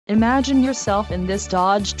Imagine yourself in this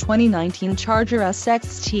Dodge 2019 Charger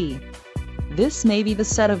SXT. This may be the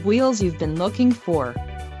set of wheels you've been looking for.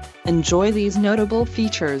 Enjoy these notable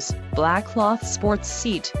features: black cloth sports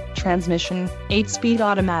seat, transmission, 8-speed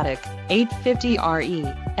automatic, 850 RE,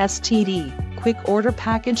 STD, quick order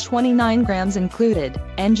package, 29 grams included,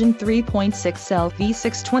 engine 3.6L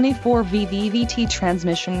V6 24V VVT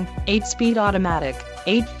transmission, 8-speed automatic,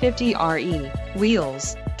 850 RE,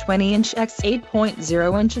 wheels, 20-inch x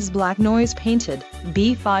 8.0 inches black noise painted,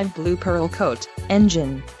 B5 blue pearl coat,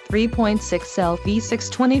 engine, 3.6L V6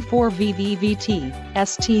 24V VVT,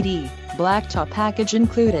 STD, black top package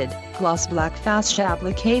included, gloss black fascia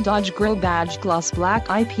applique Dodge Grill badge, gloss black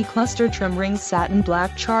IP cluster trim rings, satin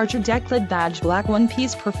black Charger deck lid badge, black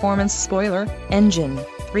one-piece performance spoiler, engine,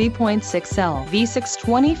 3.6L V6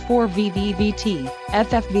 24V VVT,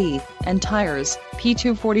 FFV, and tires,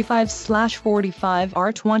 P245/45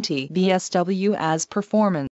 R20 BSW as performance.